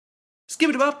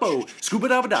Skibidi-bop-bo,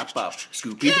 scuba-dabba-dop-bop,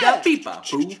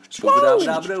 scoop-beep-a-dop-beep-bop-boo,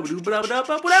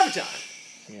 scuba-dabba-dabba-doo-ba-dabba-dop, whatever time.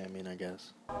 Yeah, I mean, I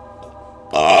guess.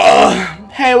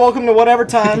 Hey, welcome to Whatever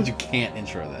Time. You can't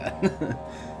intro that.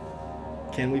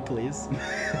 Can we please?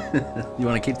 You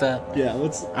want to keep that? Yeah,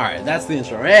 let's. All right, that's the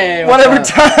intro. Hey, Whatever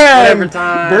time. Whatever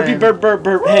time. Burpee, burp, burp,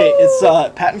 burp. Hey, it's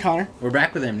Pat and Connor We're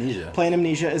back with Amnesia. playing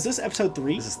Amnesia. Is this episode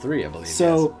 3? This is 3, I believe.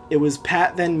 So it was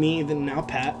Pat, then me, then now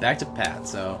Pat. yes. Back to Pat.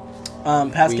 So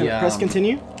Pat's gonna press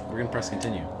continue. we're gonna press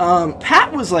continue.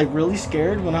 Pat was like really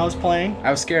scared when I was playing.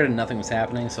 I was scared and nothing was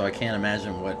happening, so I can't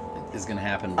imagine what is gonna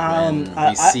happen when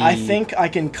we see. I think I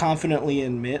can confidently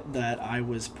admit that I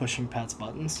was pushing Pat's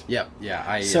buttons. Yep.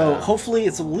 Yeah. So hopefully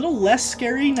it's a little less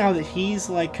scary now that he's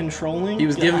like controlling. He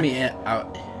was giving me. I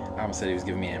almost said he was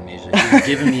giving me amnesia. He was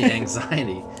giving me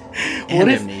anxiety and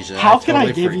amnesia. How can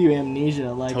I give you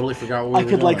amnesia? Like totally forgot what we I were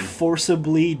could doing. like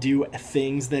forcibly do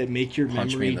things that make your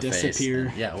Punch me memory in the disappear.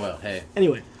 face. Yeah. Well, hey.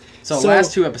 Anyway, So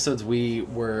last 2 episodes we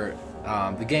were.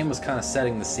 The game was kind of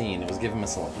setting the scene. It was giving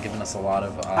us a lot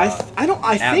of. I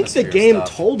think the game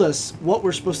told us what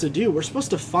we're supposed to do. We're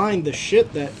supposed to find the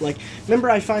shit that like. Remember,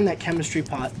 I find that chemistry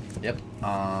pot. Yep.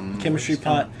 Chemistry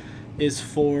pot is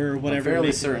for whatever. I'm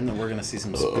fairly certain that we're gonna see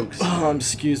some spooks.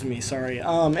 Excuse me. Sorry.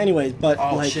 Anyways, but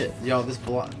Oh like. shit! Yo, this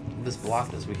blocked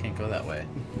us. We can't go that way.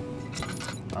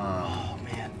 Oh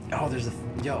man. Oh, there's a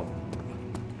yo.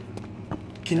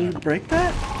 Can you break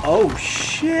that? Oh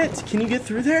shit! Can you get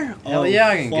through there? Hell Oh, yeah,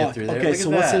 I can get fuck. through there. Okay, Look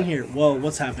so at what's that. in here? Whoa,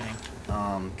 what's happening?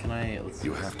 Can I? Let's see.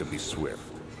 You have to be swift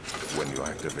when you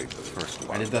activate the first I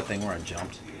one. did that thing where I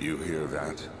jumped. You hear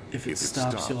that? If it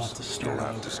stops, you'll have to start you'll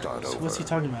over. have to start So over. what's he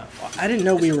talking about? I didn't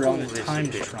know we were on a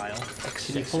timed trial.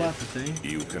 Can you pull out the thing?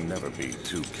 You can never be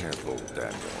too careful,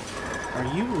 Daniel.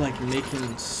 Are you like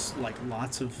making like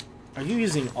lots of? Are you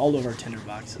using all of our tinder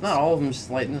boxes? Not all of them,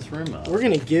 just lighting this room up. We're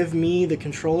gonna give me the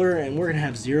controller, and we're gonna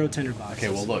have 0 tinder boxes. Okay,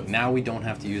 well look, now we don't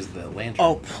have to use the lantern.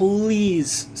 Oh,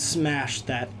 please smash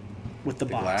that with the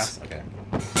box. Glass. Okay.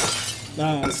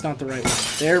 No, it's not the right one.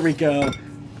 There we go.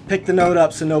 Pick the note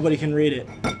up so nobody can read it.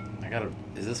 I gotta.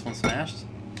 Is this one smashed?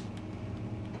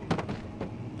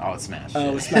 Oh, it's smashed. Oh,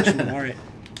 Shit. it's smashing. All right.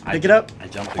 Pick it up. I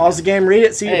jumped. Pause the again. game. Read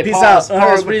it. See. Hey, Peace pause, out.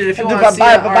 Pause. Read it if you want to see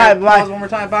Bye. it. Bye. All right, Bye. Pause one more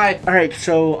time. Bye. All right.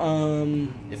 So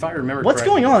If I remember. what's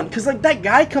correctly, going on? Because like that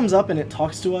guy comes up and it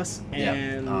talks to us, Yeah.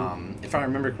 and If I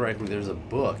remember correctly, there's a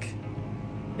book.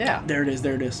 Yeah. there it is.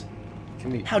 There it is. Can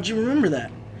we? How'd you remember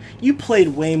that? You played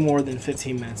way more than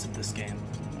 15 minutes of this game.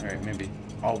 All right, maybe.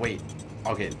 Oh wait.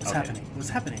 Okay. What's happening? What's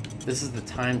happening? This is the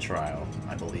time trial,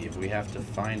 I believe. We have to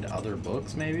find other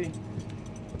books, maybe.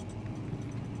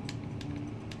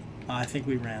 I think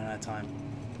we ran out of time.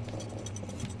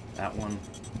 That one.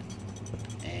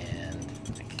 And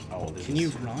oh, there's. Can you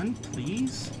run,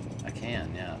 please? I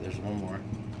can. Yeah. There's one more.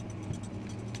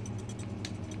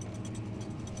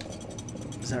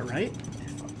 Is that right?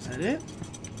 Is that it?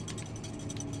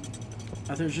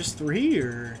 Are there just 3,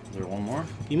 or Is there one more?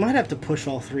 you might have to push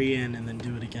all 3 in and then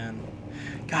do it again?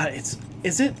 God, is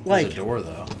it like There's a door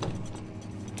though.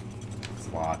 It's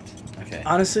locked. Okay.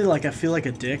 honestly like I feel like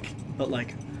a dick, but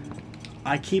like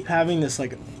I keep having this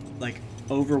like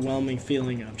overwhelming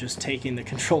feeling of just taking the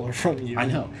controller from you. I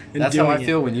know. and That's how I doing it.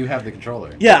 feel when you have the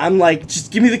controller. Yeah, I'm like,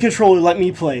 just give me the controller, let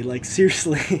me play. Like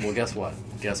seriously. Well, guess what?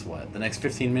 Guess what? The next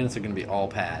 15 minutes are gonna be all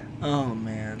Pat. Oh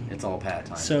man. It's all Pat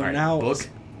time. So All right, now, book.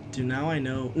 now I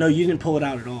know. No, you didn't pull it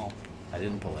out at all. I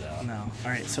didn't pull it out. No. All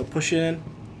right, so push it in.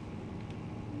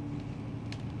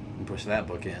 We push that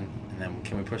book in, and then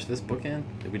can we push this book in?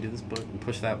 Did we do this book? We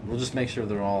push that. We'll just make sure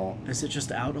they're all. Is it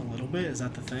just out a little bit? Is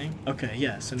that the thing? Okay,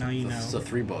 yeah. So now you know. So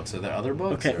 3 books. Are there other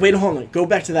books? Okay, or- wait, hold on. Go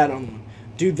back to that other one.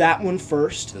 Do that one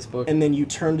first. This book? And then you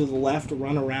turn to the left,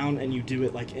 run around, and you do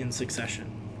it like in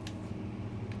succession.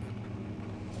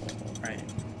 Right.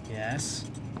 Yes.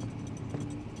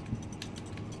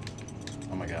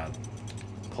 Oh my God.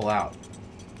 Pull out.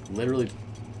 Literally.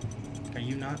 Are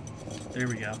you not? There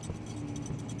we go.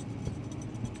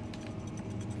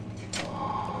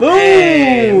 Boom!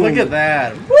 Hey, look at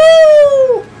that.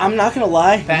 Woo! I'm not gonna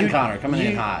lie. Pat and Connor coming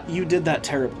in you- hot. You did that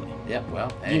terribly. Yep.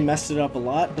 Well. Hey. You messed it up a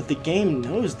lot, but the game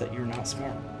knows that you're not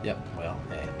smart. Yep. Well.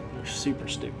 Hey. You're super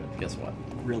stupid. Guess what?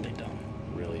 Really dumb.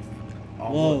 Really.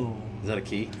 Oh, Whoa. look. Is that a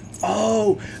key?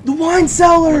 Oh, the wine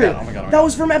cellar! Oh my God, oh my God, oh my that God.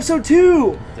 was from episode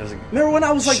 2! There's a. Remember when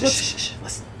I was like, Shh, let's... shh, shh,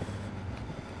 listen.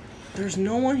 There's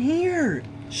no one here.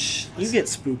 Shh. You Listen. get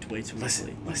spooked way too Listen.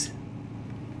 easily. Listen.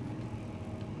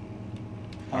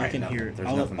 All I Alright, can nothing. hear, There's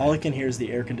all, nothing all I there. can hear is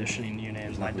the air conditioning unit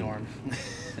in my nothing. dorm.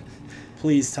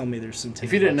 Please tell me there's some.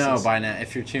 If you didn't know boxes. by now,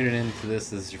 if you're tuning into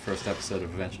this is your first episode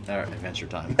of Adventure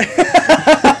Time.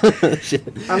 Shit.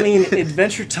 I mean,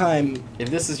 Adventure Time. If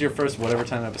this is your first whatever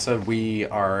time episode, we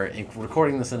are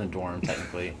recording this in a dorm.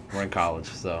 Technically, we're in college,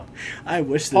 so I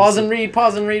wish this. pause and read.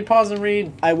 Pause and read. Pause and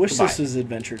read. I wish Goodbye. this was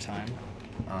Adventure Time.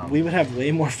 We would have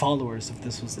way more followers if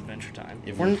this was Adventure Time.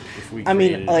 If We're- we I mean,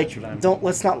 created like, Adventure Time.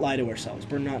 let's not lie to ourselves.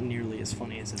 We're not nearly as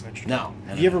funny as Adventure Time. No.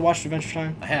 Have you ever watched Adventure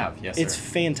Time? I have. Yes, It's sir.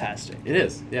 fantastic. It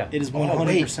is. Yeah. It is Oh, 100%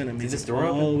 wait. amazing. Did this door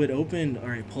open? Oh, it opened. All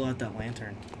right, pull out that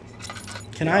lantern.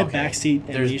 Can Yeah, I okay. backseat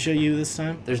There's- Amnesia you this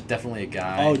time? There's definitely a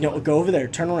guy. Oh, no, go over there.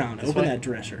 Turn around. This Open way? that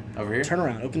dresser. Over here? Turn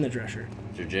around. Open the dresser.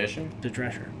 Magician. The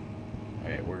dresser.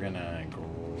 Okay, we're gonna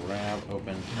grab,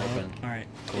 open. All right.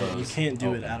 Yeah, you Close. can't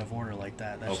do it Open. out of order like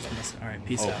that. That's just Open. missing. All right,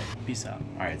 peace Open. out. Peace out.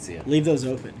 All right, see ya. Leave those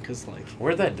open, because, like...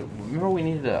 Where'd that? Remember we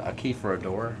needed a key for a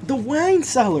door. The wine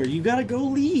cellar. You gotta go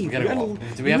leave. We gotta go.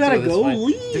 Do we you have gotta to go this way?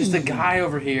 leave. There's the guy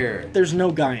over here. There's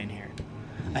no guy in here.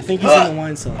 I think he's in the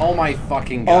wine cellar. Oh my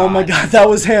fucking god. Oh my god, that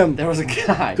was him. There was a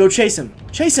guy. Go chase him.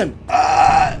 Chase him.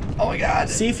 Oh my god.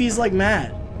 See if he's like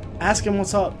mad. Ask him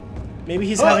what's up. Maybe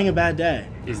he's having a bad day.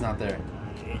 He's not there.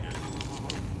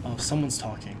 Oh, someone's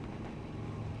talking.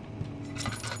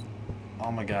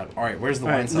 Oh my god. All right, where's the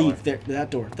All wine right, cellar? leave there. That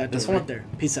door. That door This right one? there.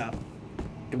 Peace out.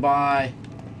 Goodbye.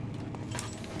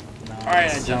 Nice. All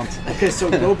right, I jumped. Okay, so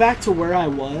go back to where I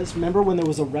was. Remember when there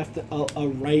was a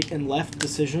right and left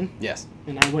decision, Yes.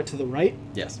 and I went to the right,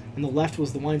 Yes. and the left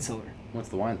was the wine cellar. What's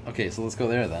the wine? Okay, so let's go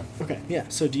there then. Okay, yeah.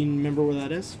 So do you remember where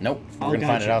that is? Nope. We're I'll gonna guide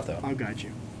find it you. out though. I'll guide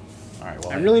you. All right.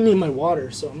 Well. I really need my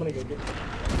water, so I'm gonna go get it.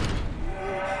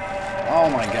 Oh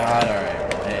my god. All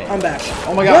right. Hey. I'm back.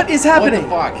 Oh my god. What is happening?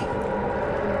 What the fuck?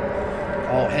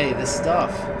 Oh hey, this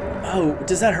stuff. Oh,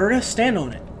 does that hurt us? Stand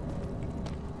on it.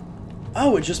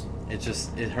 Oh, it just...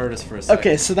 It hurt us for a second.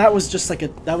 Okay, so that was just like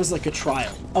a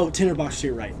trial. Oh, tinderbox to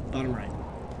your right. Bottom right.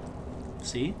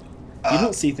 See? You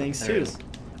don't see things There too. it is. You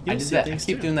I don't did see that. I things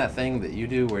keep too. doing that thing that you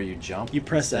do where you jump. You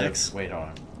press instead of- X. Wait, hold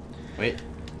on. Wait.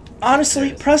 Honestly,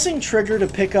 There it is. pressing trigger to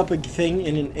pick up a thing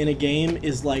in a game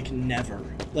is like never.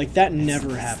 Like that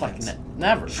never It's happens. like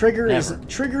never. Trigger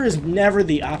Never. is never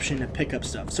the option to pick up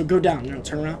stuff. So go down. No,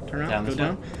 turn around. Down Go this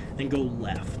down, and go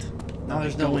left. No,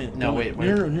 there's Go no. in. No, go wait, in.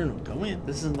 wait. No. Go in.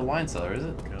 This isn't the wine cellar, is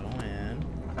it? Go in.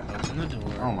 Open the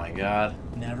door. Oh my god.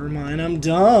 Never mind. I'm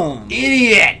dumb.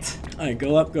 Idiot! All right,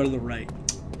 go up. Go to the right.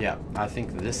 Yeah, I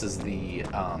think this is the we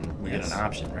get Yes. an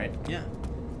option, right? Yeah.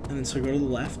 And then so go to the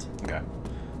left. Okay.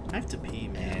 I have to pee,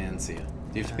 man. And see ya.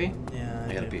 Do you have to pee? Yeah,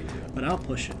 I gotta do. pee too. But I'll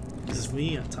push it. Because we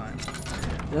have time.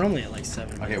 We're only at like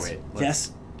 7 Okay, minutes. wait,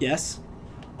 Yes. Yes.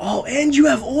 Oh, and you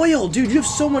have oil, dude. You have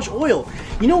so much oil.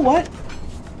 You know what?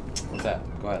 What's that?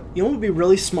 Go ahead. You know what would be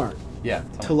really smart Yeah.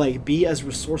 to like be as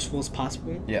resourceful as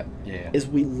possible Yeah. is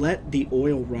we let the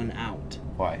oil run out.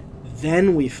 Why?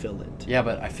 Then we fill it. Yeah,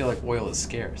 but I feel like oil is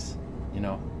scarce. You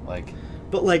know, like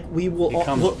But like we will it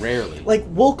comes we'll- rarely. Like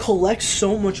we'll collect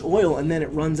so much oil and then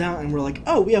it runs out and we're like,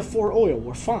 "Oh, we have 4 oil.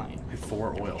 We're fine."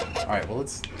 For oil. All right. Well,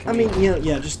 let's. I mean, you know,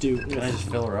 yeah, just do. Can I just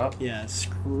fill her up? Yeah,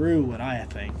 screw what I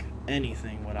think.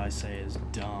 Anything what I say is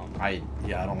dumb. I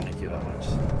don't like you that much.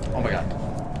 Oh my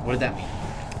god. What did that mean?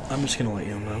 I'm just gonna let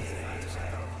you know.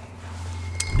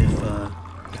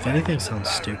 If anything sounds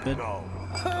stupid,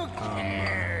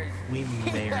 we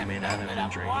may or may not have been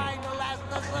drinking.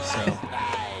 So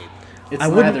It's I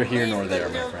wouldn't- neither here nor there,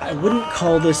 my I friend. wouldn't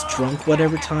call this drunk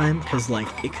whatever time, because like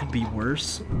it could be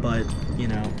worse. But you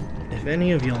know, if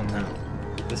any of y'all know,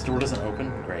 This door doesn't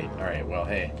open? Great. All right. Well,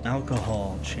 hey,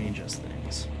 alcohol changes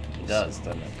things. it does,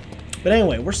 doesn't it? But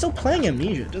anyway, we're still playing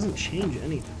Amnesia. It doesn't change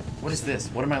anything. What is this?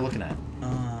 What am I looking at?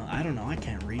 I don't know. I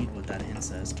can't read what that hint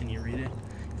says. Can you read it?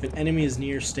 If an enemy is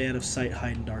near, stay out of sight,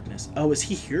 hide in darkness. Oh, is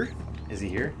he here? Is he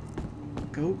here?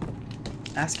 Go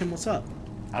ask him what's up.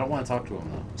 I don't want to talk to him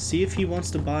though. See if he wants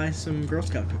to buy some Girl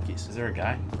Scout cookies. Is there a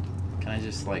guy? Can I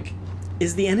just like?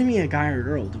 Is the enemy a guy or a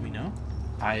girl? Do we know?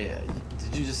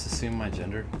 Did you just assume my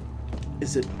gender?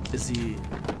 Is he...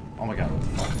 Oh my god. What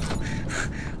the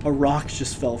fuck? A rock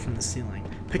just fell from the ceiling.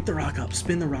 Pick the rock up.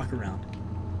 Spin the rock around.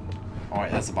 All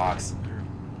right. That's a box.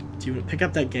 Do you want to pick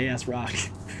up that gay-ass rock?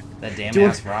 That damn Do you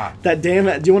ass rock. That damn...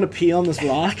 Do you want to pee on this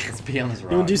rock? Let's pee on this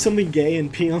rock. You want to do something gay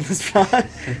and pee on this rock?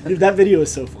 Dude, that video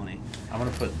is so funny. I'm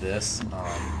gonna put this.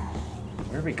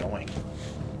 Where are we going?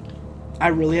 I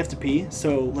really have to pee,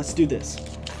 so let's do this.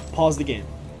 Pause the game.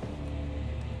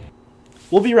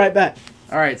 We'll be right back.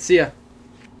 All right. See ya.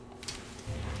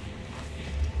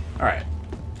 All right.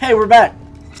 Hey, we're back.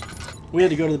 We had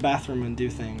to go to the bathroom and do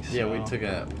things. Yeah, so- we took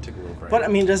a little break. But I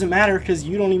mean, it doesn't matter because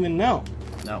you don't even know.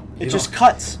 no, It you just don't-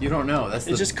 cuts. You don't know. That's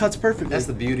It just cuts perfectly. That's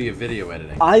the beauty of video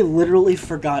editing. I literally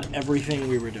forgot everything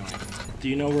we were doing. Do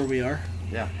you know where we are?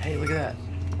 Yeah. Hey, look at that.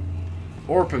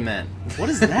 Orpiment. What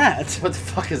is that? What the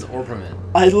fuck is orpiment?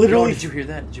 I literally... Yo, did you hear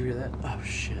that? Did you hear that? Oh,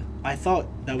 shit. I thought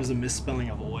that was a misspelling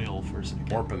of oil for a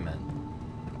second. Orpiment.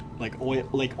 Like oil,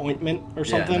 like ointment or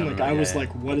something? I was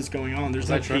like, what is going on? There's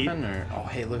Was no I heat. tripping or... Oh,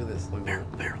 hey, look at this. Look at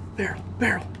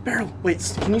Barrel.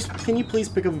 Wait, can you please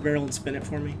pick up a barrel and spin it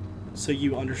for me? So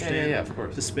you understand Yeah, of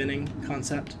course. the spinning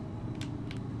concept?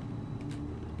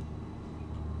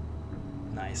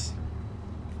 Nice.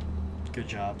 Good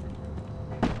job.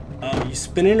 Oh, you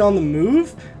spin it on the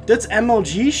move? That's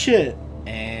MLG shit.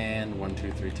 And 1,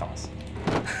 2, 3, toss.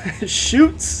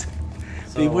 Shoots.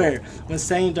 So, Beware. When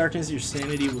staying in darkness, your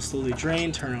sanity will slowly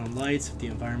drain. Turn on lights if the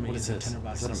environment What is uses this?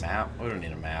 tinderboxes. Is that a map? We don't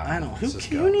need a map. I don't know. Let's just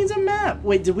Who go. needs a map?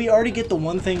 Wait, did we already get the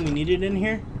one thing we needed in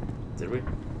here? Did we?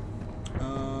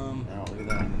 No, look at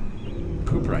that.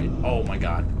 Poop right. Oh my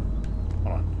god.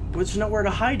 Hold on. There's nowhere to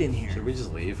hide in here. Should we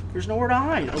just leave? There's nowhere to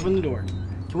hide. Open the door.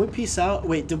 Can we peace out?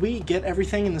 Wait, did we get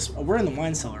everything in this? We're in the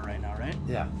wine cellar right now, right?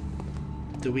 Yeah.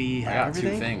 Do we have got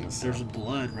everything? 2 things. There's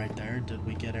blood right there. Did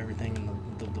we get everything in the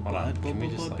Hold blood? on. Blood, Can we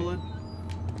blood, just, blood, like-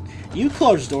 blood? You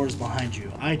close doors behind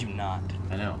you. I do not.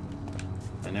 I know.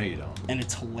 I know you don't. And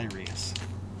it's hilarious.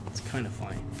 It's kind of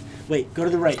funny. Wait, go to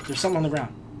the right. There's something on the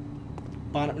ground.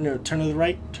 No, turn to the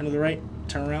right. Turn to the right.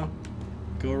 Turn around.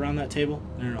 Go around that table.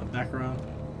 No, back around.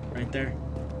 Right there.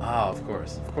 Oh, of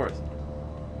course. Of course.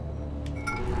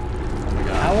 Oh my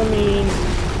god. Halloween.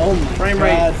 Oh my Frame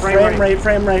god. rate,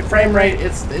 Frame rate.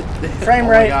 It's Frame oh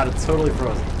rate. my god, it's totally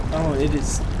frozen. Oh, it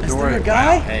is. The Is door, there a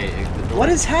guy? Wow, hey, the door. What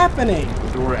is happening?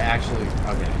 The door actually.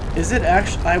 Okay. Is it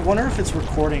actually? I wonder if it's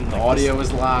recording. The like audio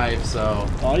is live, so.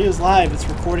 The audio's live. It's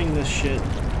recording this shit.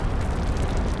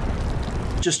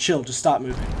 Just chill. Just stop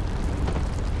moving.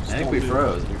 I think don't we move.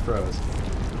 froze. We froze.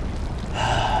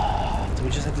 Do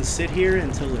we just have to sit here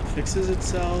until it fixes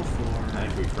itself, or I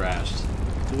think we crashed.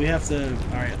 do we have to?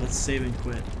 All right, let's save and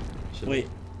quit. Should Wait,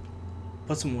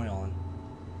 put some oil in.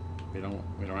 We don't.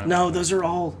 We don't have. No, to. those are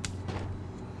all.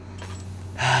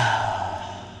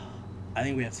 I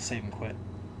think we have to save and quit.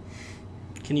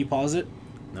 Can you pause it?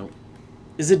 Nope.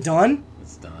 Is it done?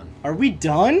 It's done. Are we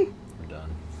done? We're done.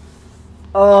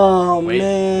 Oh Wait.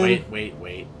 man. Wait.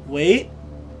 Wait.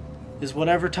 Is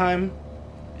whatever time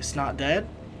it's not dead?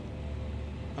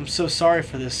 I'm so sorry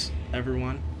for this,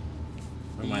 everyone.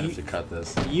 We might have to cut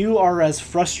this. You are as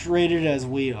frustrated as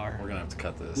we are. We're gonna have to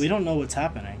cut this. We don't know what's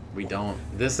happening. We don't.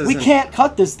 This is. We can't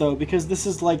cut this though because this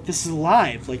is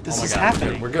live. Like this Oh my is god,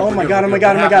 happening. We're good. Oh we're my good, god! we're Oh my good.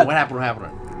 god! Oh my What god! happened? What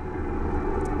happened?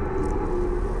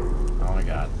 Oh my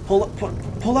god.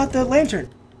 Pull out the lantern.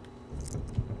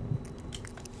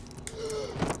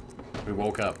 We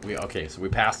woke up. Okay, so we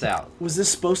passed out. Was this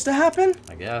supposed to happen?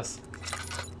 I guess.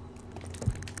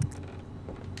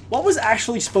 What was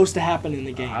actually supposed to happen in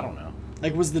the game? I don't know.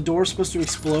 Like, was the door supposed to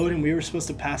explode and we were supposed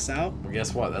to pass out? Well,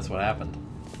 guess what? That's what happened.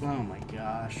 Oh my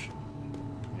gosh.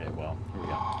 Okay, well, here we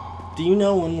go. Do you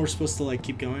know when we're supposed to, like,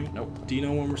 keep going? Nope. Do you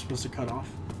know when we're supposed to cut off?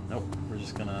 Nope. We're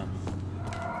just gonna.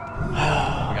 Oh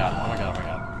my god.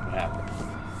 What happened?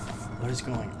 What is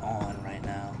going on right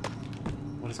now?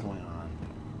 What is going on?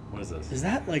 What is this? Is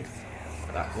that, like...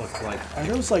 That looks like. Are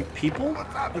those, like, people?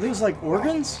 Are those, like,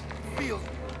 organs? Feels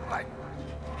like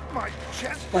my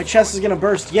chest. My chest is gonna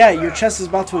burst. Yeah, your chest is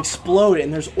about to explode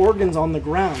and there's organs on the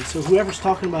ground. So whoever's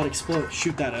talking about explode,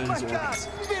 shoot that at his organs.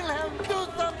 Wilhelm, do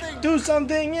something. Do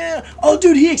something, yeah. Oh,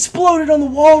 dude, he exploded on the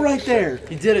wall right there.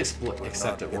 He did explode.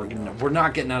 Except that we're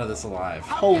not getting out of this alive.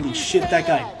 Holy shit, that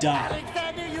guy died.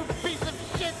 Alexander, you piece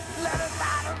of shit. Let us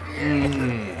out of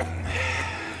here.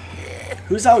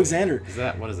 Who's Alexander?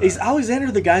 What is that? Is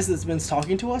Alexander the guy that's been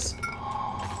talking to us?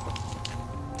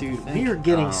 Dude, we are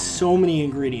getting so many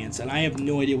ingredients, and I have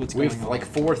no idea what's We going have on. like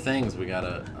 4 things we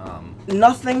gotta.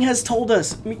 Nothing has told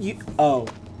us. Oh,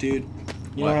 dude.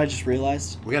 You know What? what I just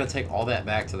realized? We gotta take all that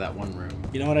back to that one room.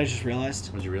 You know what I just realized?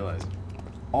 What'd you realize?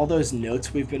 All those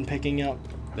notes we've been picking up,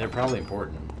 They're probably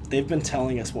important. they've been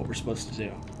telling us what we're supposed to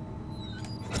do.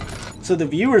 So the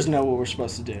viewers know what we're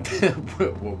supposed to do.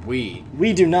 Well, we,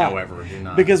 We do not. however, do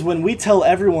not. Because when we tell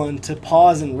everyone to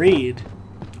pause and read,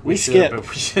 we skip.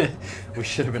 We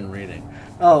should have been reading.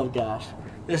 Oh gosh,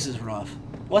 this is rough.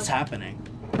 What's happening?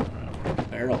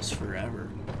 Barrels forever.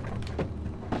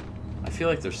 I feel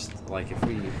like there's like if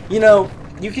we. You know,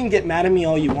 you can get mad at me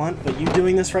all you want, but you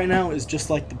doing this right now is just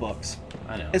like the books.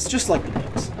 I know. It's just like the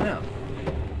books. I know.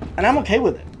 And I'm okay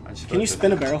with it. I just Can you feel like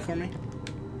spin a barrel for me?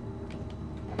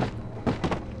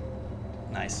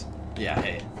 Nice. Yeah.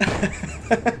 Hey.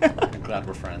 I'm glad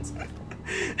we're friends.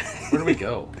 Where do we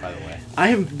go, by the way? I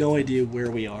have no idea where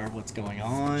we are, what's going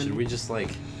on. Should we just like?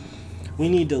 We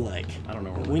need to like. I don't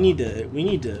know where We need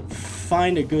to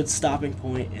find a good stopping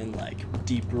point and like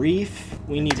debrief.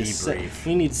 We need to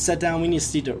sit down. We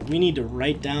need to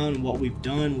write down what we've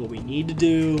done, what we need to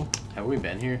do. Have we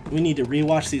been here? We need to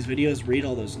rewatch these videos, read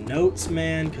all those notes,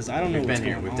 man, because I don't know what's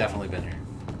going on. We've definitely been here.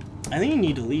 I think you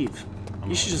need to leave.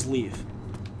 You should just leave,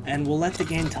 and we'll let the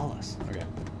game tell us. Okay.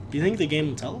 Do you think the game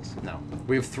will tell us? No.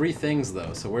 We have 3 things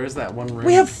though. So where's that one room?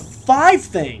 We have 5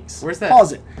 things. Where's that?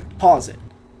 Pause it. Pause it.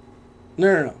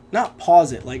 No. Not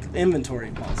pause it. Like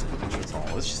inventory. Pause it. That's all.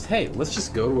 Let's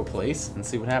just go to a place and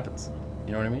see what happens.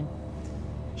 You know what I mean?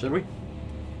 Should we?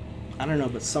 I don't know,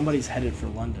 but somebody's headed for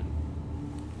London.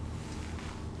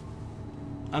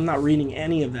 I'm not reading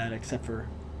any of that except for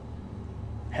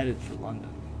headed for London.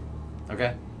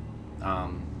 Okay.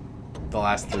 The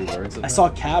last 3 words. Of I that? saw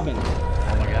cabin.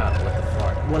 Oh my god! What the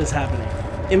fuck? What is happening?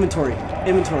 Inventory.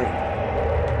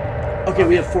 Okay,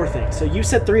 we have 4 things. So you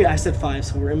said 3, I said 5,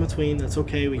 so we're in between. That's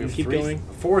okay. We can have keep 3 going.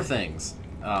 4 things.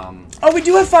 Oh, we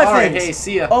do have 5 all right, things. hey,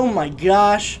 see ya. Oh my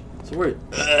gosh. So where?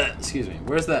 Excuse me.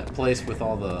 Where's that place with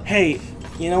all the? Hey,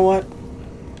 you know what?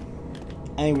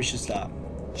 I think we should stop.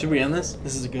 Should we end this?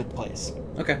 This is a good place.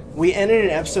 Okay. We ended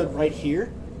an episode right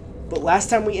here, but last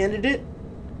time we ended it,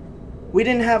 we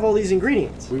didn't have all these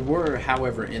ingredients. We were,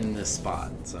 however, in this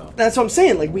spot. So. That's what I'm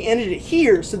saying. Like, we ended it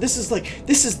here, so this is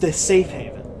the safe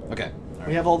haven. Okay. All We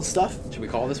right. have all the stuff. Should we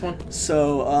call this one?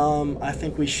 So, I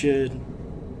think we should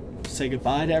say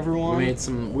goodbye to everyone.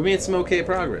 We made some okay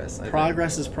progress. I think.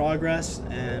 Progress is progress,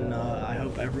 and I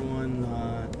hope everyone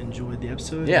enjoyed the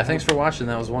episode. Yeah, thanks for watching.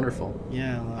 That was wonderful.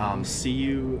 Yeah, we'll see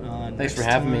you Thanks next for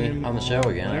having me time on the show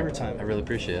again. Whatever time. I really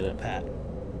appreciate it. Pat,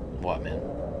 What, man?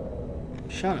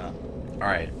 shut up. All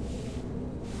right.